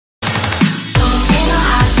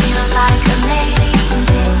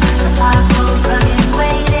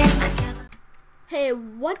Hey,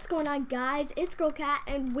 what's going on, guys? It's Girlcat,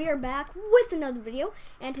 and we are back with another video.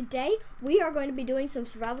 And today, we are going to be doing some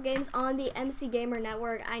survival games on the MC Gamer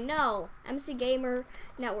Network. I know, MC Gamer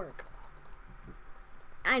Network.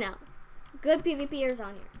 I know. Good PvPers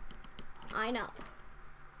on here. I know.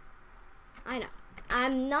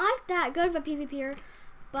 I'm not that good of a PvPer,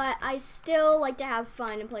 but I still like to have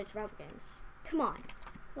fun and play survival games. Come on.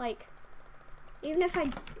 Like, even if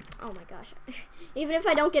I... Oh my gosh. Even if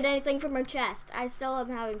I don't get anything from her chest, I still am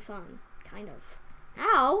having fun. Kind of.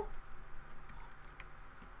 Ow!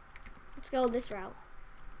 Let's go this route.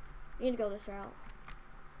 We need to go this route.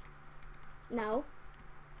 No.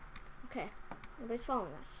 Okay. Nobody's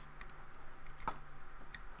following us.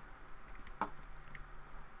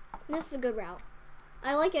 This is a good route.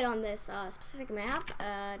 I like it on this specific map.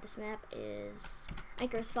 This map is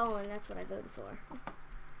Anchor's Fallen. That's what I voted for.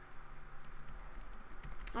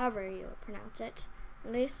 However you pronounce it,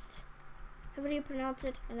 at least however you pronounce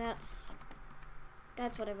it, and that's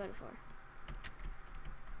what I voted for.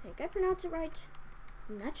 I think I pronounced it right.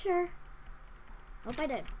 I'm not sure. Hope I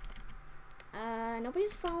did.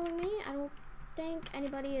 Nobody's following me. I don't think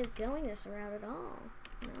anybody is going this route at all.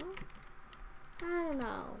 No? I don't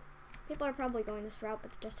know. People are probably going this route,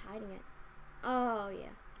 but just hiding it. Oh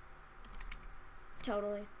yeah.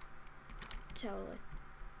 Totally.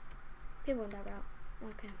 People went that route.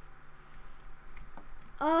 Okay.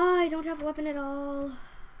 I don't have a weapon at all.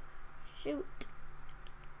 Shoot.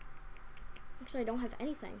 Actually, I don't have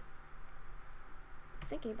anything.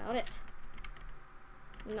 Thinking about it.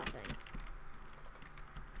 Nothing.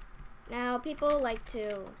 Now, people like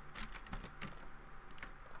to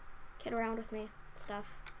kid around with me.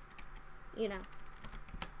 Stuff. You know.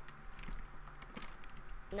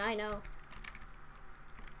 I know.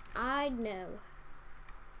 I know.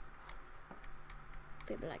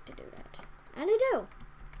 People like to do that. And they do.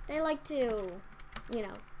 They like to, you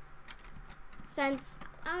know, since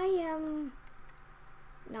I am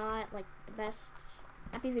not like the best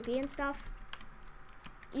at PvP and stuff,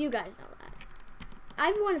 you guys know that.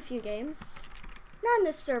 I've won a few games. Not on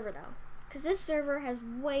this server though, because this server has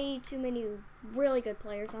way too many really good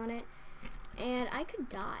players on it, and I could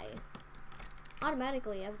die.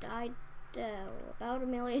 Automatically, I've died about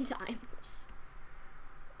 1,000,000 times.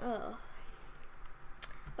 Ugh.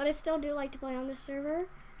 But I still do like to play on this server.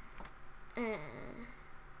 Why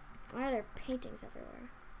are there paintings everywhere?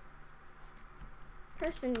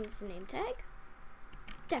 Person's name tag?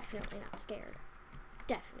 Definitely not scared.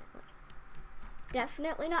 Definitely.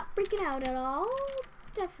 Definitely not freaking out at all.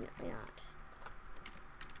 Definitely not.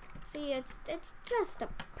 See, it's just a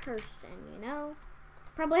person, you know?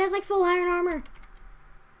 Probably has like full iron armor.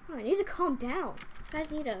 Oh, I need to calm down. You guys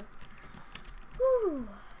need to... Whew.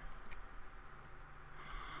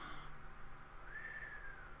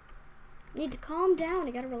 Need to calm down.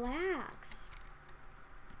 I gotta relax.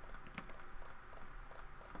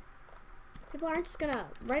 People aren't just gonna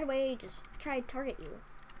right away just try to target you.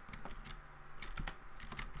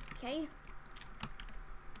 Okay?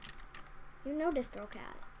 You know this, girl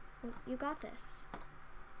cat. You got this.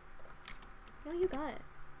 No, you got it.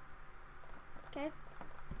 Okay?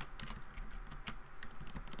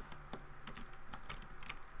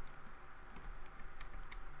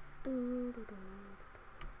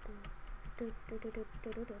 Oh,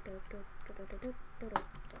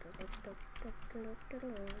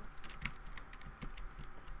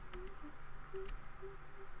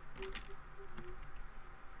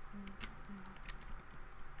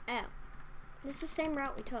 this is the same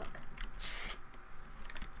route we took. Just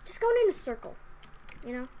going in a circle,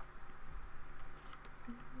 you know?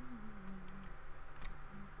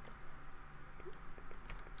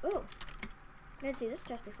 Oh, didn't see this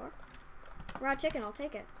chest before. Raw chicken, I'll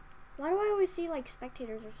take it. Why do I always see like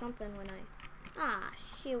spectators or something when I... Ah,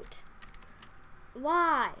 shoot.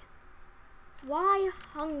 Why? Why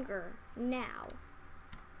hunger now?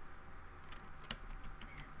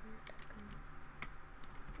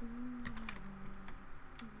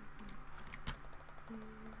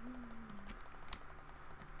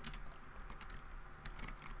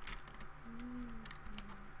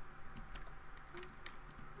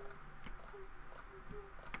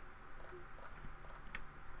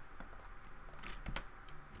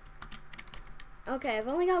 Okay, I've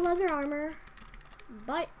only got leather armor,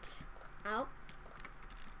 but I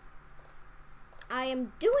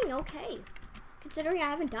am doing okay, considering I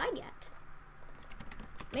haven't died yet.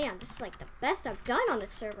 Man, this is like the best I've done on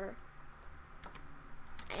this server.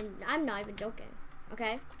 And I'm not even joking,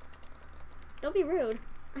 okay? Don't be rude.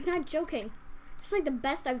 I'm not joking. It's like the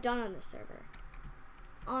best I've done on this server.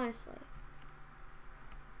 Honestly.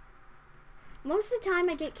 Most of the time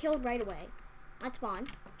I get killed right away. I'd spawn.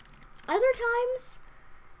 Other times,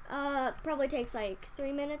 probably takes like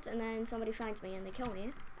 3 minutes and then somebody finds me and they kill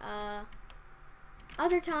me.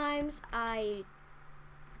 Other times, I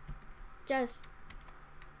just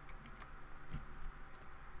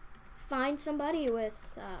find somebody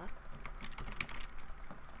with,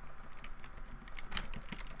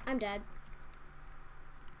 I'm dead.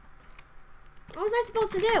 What was I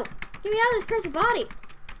supposed to do? Get me out of this person's body!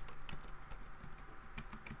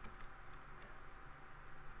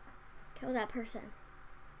 Kill that person.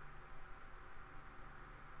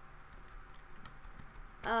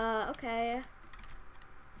 Okay.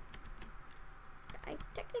 I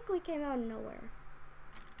technically came out of nowhere.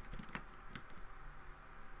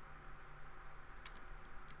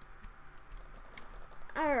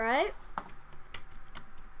 Alright.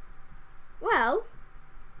 Well.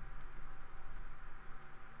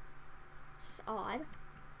 This is odd.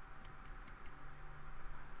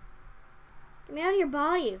 Get me out of your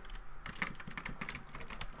body.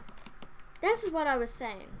 This is what I was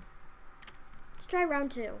saying. Let's try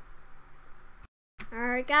round 2.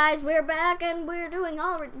 Alright guys, we're back and we're doing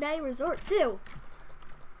Holiday Resort 2.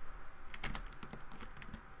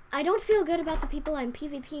 I don't feel good about the people I'm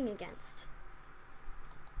PvPing against.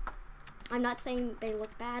 I'm not saying they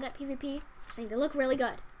look bad at PvP, I'm saying they look really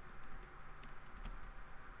good.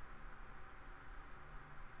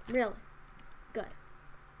 Really good.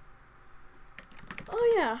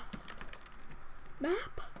 Oh yeah.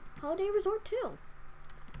 Map. Holiday Resort 2.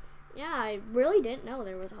 Yeah, I really didn't know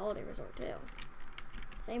there was a Holiday Resort 2.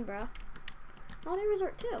 Same, bruh. Holiday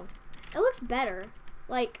Resort 2. It looks better.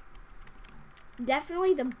 Like,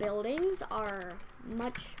 definitely the buildings are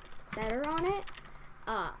much better on it.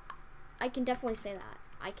 I can definitely say that.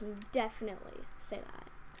 I can definitely say that.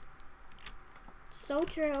 So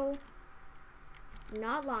true. I'm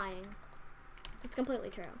not lying. It's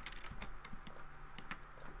completely true.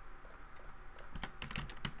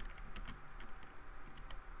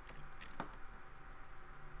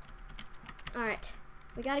 Alright.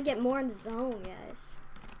 We gotta get more in the zone, guys.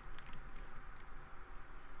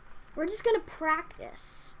 We're just gonna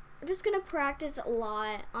practice. We're just gonna practice a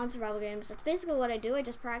lot on survival games. That's basically what I do. I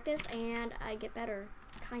just practice and I get better,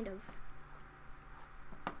 kind of.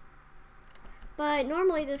 But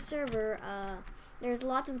normally this server, there's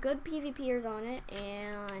lots of good PvPers on it,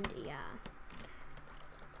 and yeah.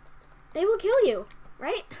 They will kill you,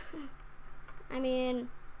 right? I mean,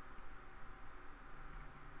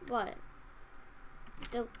 what?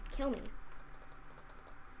 They'll kill me.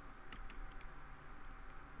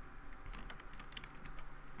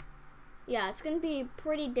 Yeah, it's gonna be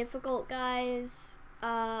pretty difficult, guys.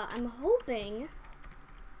 I'm hoping,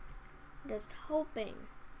 just hoping,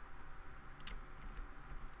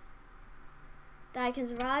 that I can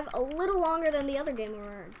survive a little longer than the other game we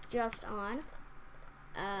were just on.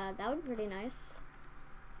 That would be pretty nice.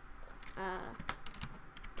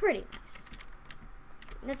 Pretty nice.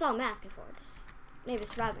 That's all I'm asking for. Just maybe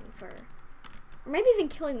surviving for, or maybe even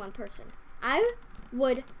killing one person. I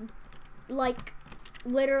would, like,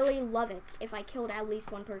 literally love it if I killed at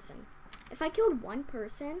least one person. If I killed one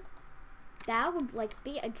person, that would, like,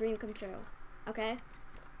 be a dream come true. Okay?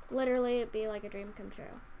 Literally, it'd be like a dream come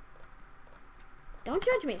true. Don't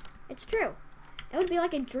judge me. It's true. It would be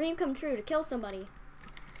like a dream come true to kill somebody.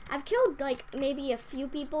 I've killed, like, maybe a few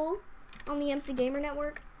people on the MC Gamer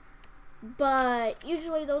Network, but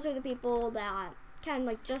usually those are the people that kind of,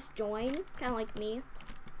 like, just join, kind of like me,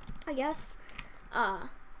 I guess. Not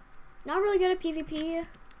really good at PvP.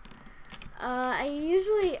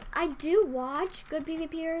 I do watch good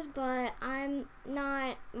PvPers, but I'm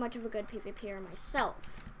not much of a good PvPer myself.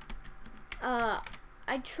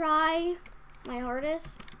 I try my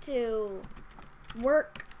hardest to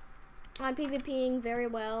work on PvPing very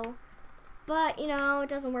well, but, you know, it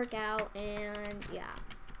doesn't work out, and yeah.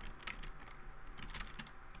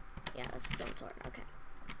 Yeah, that's some sort. Okay.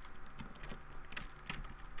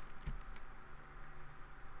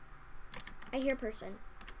 I hear person.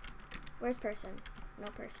 Where's person? No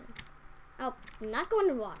person. Oh, I'm not going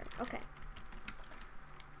in water. Okay.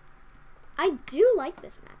 I do like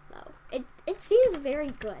this map, though. It seems very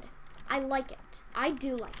good. I like it. I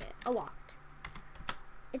do like it a lot.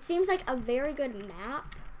 It seems like a very good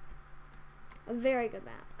map. A very good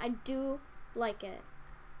map. I do like it.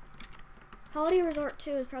 Holiday Resort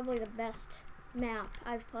 2 is probably the best map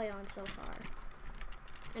I've played on so far.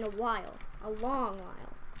 In a while. A long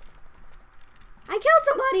while. I killed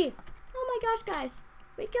somebody! Oh my gosh, guys.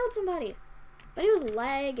 We killed somebody. But he was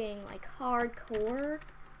lagging, like, hardcore.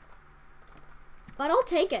 But I'll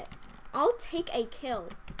take it. I'll take a kill.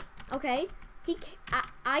 Okay?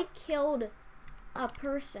 I killed a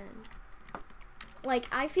person. Like,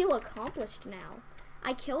 I feel accomplished now.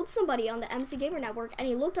 I killed somebody on the MC Gamer Network, and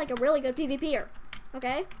he looked like a really good PvPer.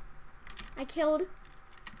 Okay? I killed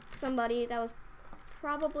somebody that was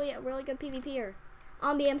probably a really good PvPer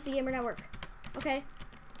on the MC Gamer Network. Okay?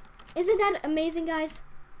 Isn't that amazing, guys?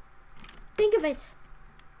 Think of it.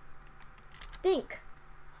 Think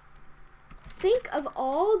of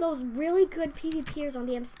all those really good PvPers on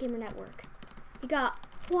the MC Gamer Network. You got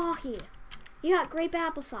Wahi. You got Grape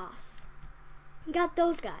Applesauce. You got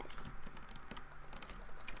those guys.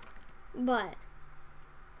 But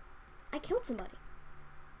I killed somebody.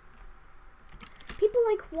 People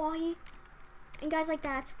like Wahi and guys like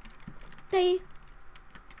that, they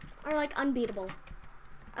are like unbeatable.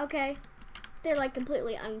 Okay? They're like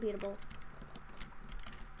completely unbeatable.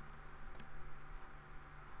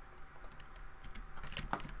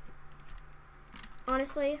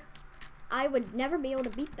 Honestly, I would never be able to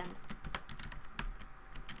beat them.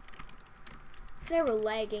 If they were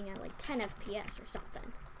lagging at like 10 FPS or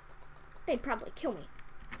something, they'd probably kill me.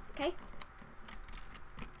 Okay?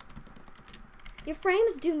 Your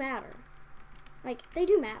frames do matter. Like, they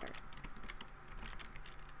do matter.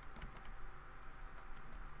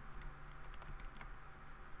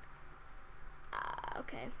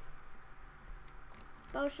 Okay.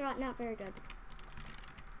 Bow shot, not very good.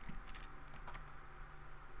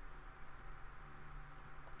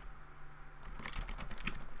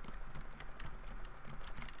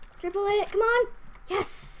 Triple hit, come on!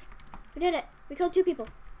 Yes! We did it. We killed 2 people.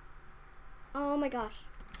 Oh my gosh.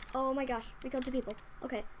 Oh my gosh. We killed 2 people.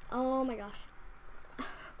 Okay. Oh my gosh.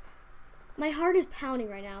 My heart is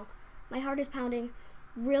pounding right now. My heart is pounding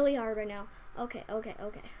really hard right now. Okay, okay,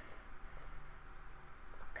 okay.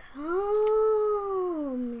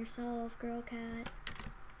 Calm yourself, girl cat.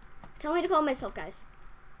 Tell me to calm myself, guys.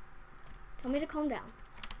 Tell me to calm down.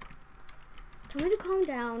 Tell me to calm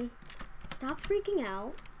down. Stop freaking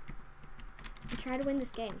out. And try to win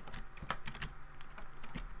this game.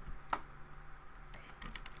 Okay.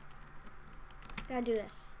 Gotta do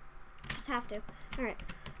this. Just have to. Alright.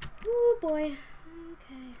 Oh boy.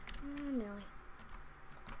 Okay. Millie.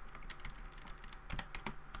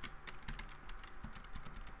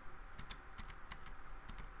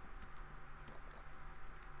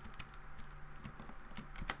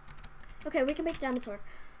 Okay, we can make diamond sword.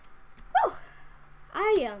 Woo!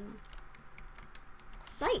 I am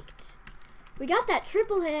psyched. We got that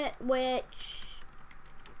triple hit, which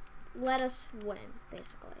let us win,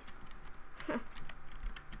 basically.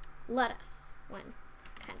 Let us win,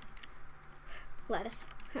 kind of. Let us.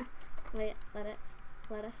 Let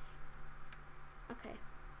us. Okay.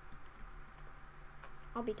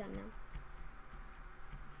 I'll be done now.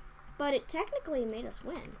 But it technically made us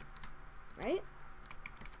win, right?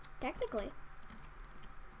 Technically.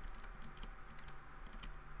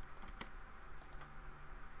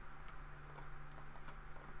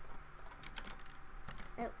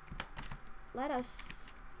 It let us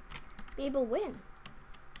be able to win.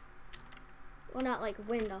 Well, not like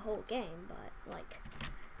win the whole game, but like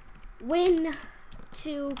win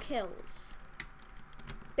 2 kills.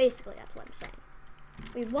 Basically, that's what I'm saying.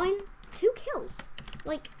 We won 2 kills.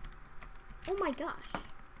 Like, oh my gosh.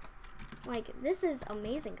 Like, this is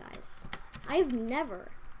amazing, guys. I've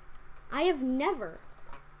never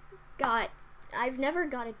got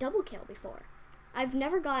a double kill before. I've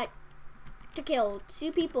never got to kill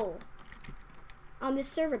 2 people on this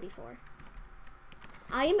server before.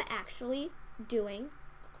 I am actually doing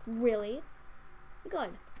really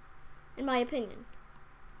good, in my opinion.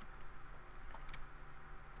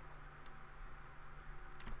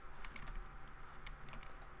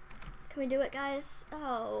 Can we do it, guys?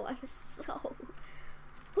 Oh, I'm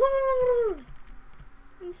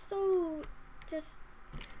so just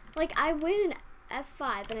like, I win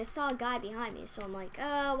F5 and I saw a guy behind me, so I'm like,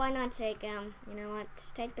 oh, why not take him? You know what?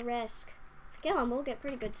 Just take the risk. If we kill him, we'll get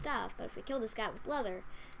pretty good stuff. But if we kill this guy with leather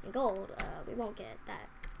and gold, we won't get that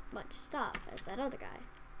much stuff as that other guy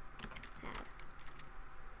had.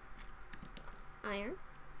 Iron.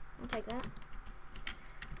 I'll take that.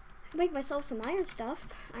 I can make myself some iron stuff.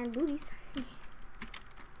 Iron booties.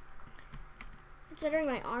 Considering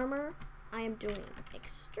my armor, I am doing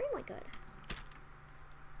extremely good.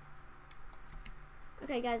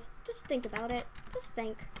 Okay, guys, just think about it. Just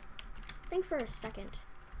think. Think for a second.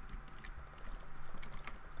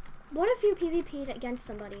 What if you PvP'd against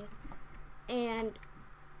somebody and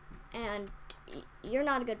you're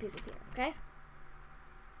not a good PvPer, okay?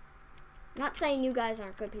 Not saying you guys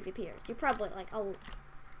aren't good PvPers. You're probably like, oh,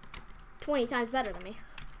 20 times better than me.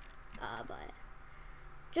 But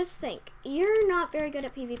just think, you're not very good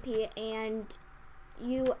at PvP and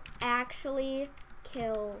you actually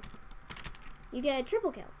kill you get a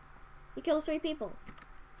triple kill. You kill 3 people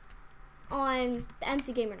on the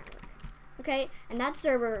MC Gamer Network. Okay? And that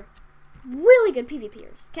server, really good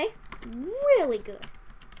PvPers. Okay? Really good.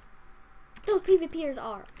 Those PvPers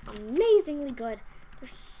are amazingly good. They're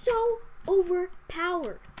so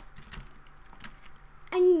overpowered.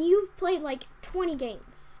 And you've played like 20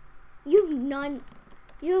 games. You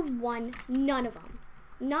have won none of them.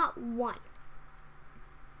 Not one.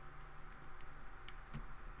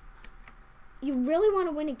 You really want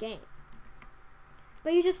to win a game.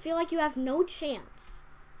 But you just feel like you have no chance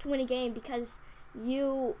to win a game because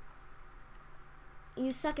you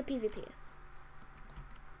suck at PvP.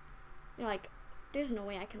 You're like, there's no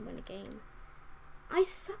way I can win a game. I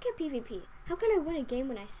suck at PvP. How can I win a game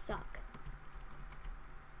when I suck?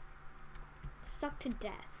 Suck to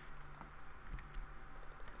death.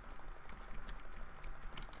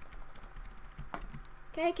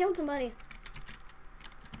 Okay, I killed somebody.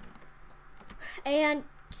 And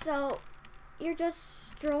so you're just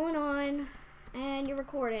strolling on and you're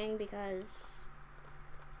recording because,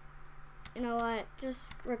 you know what,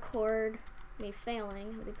 just record me failing.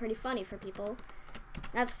 It would be pretty funny for people.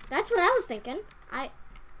 That's what I was thinking.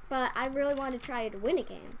 But I really wanted to try to win a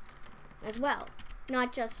game as well,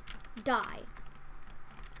 not just die.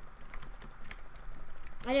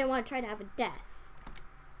 I didn't want to try to have a death,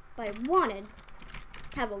 but I wanted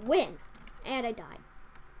to have a win, and I died.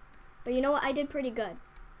 But you know what? I did pretty good.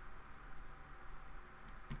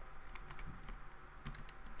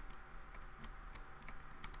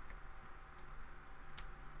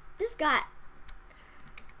 This guy...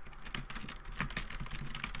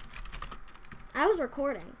 I was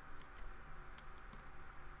recording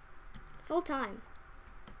this whole time.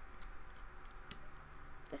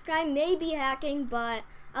 This guy may be hacking, but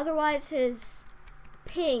otherwise his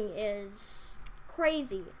ping is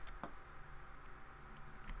crazy.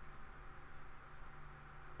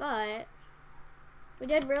 But we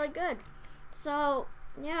did really good. So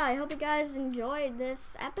yeah, I hope you guys enjoyed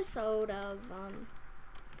this episode of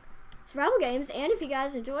survival games. And if you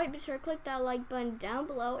guys enjoyed, be sure to click that like button down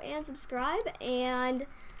below and subscribe. And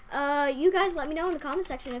you guys let me know in the comment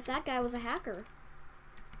section if that guy was a hacker.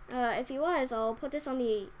 If he was, I'll put this on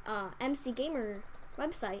the MC Gamer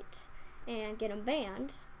website and get him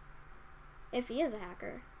banned. If he is a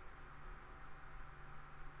hacker.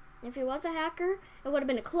 If he was a hacker, it would have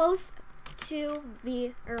been a close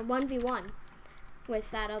 1v1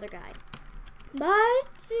 with that other guy. But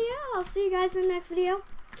yeah, I'll see you guys in the next video.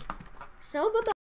 So bye-bye.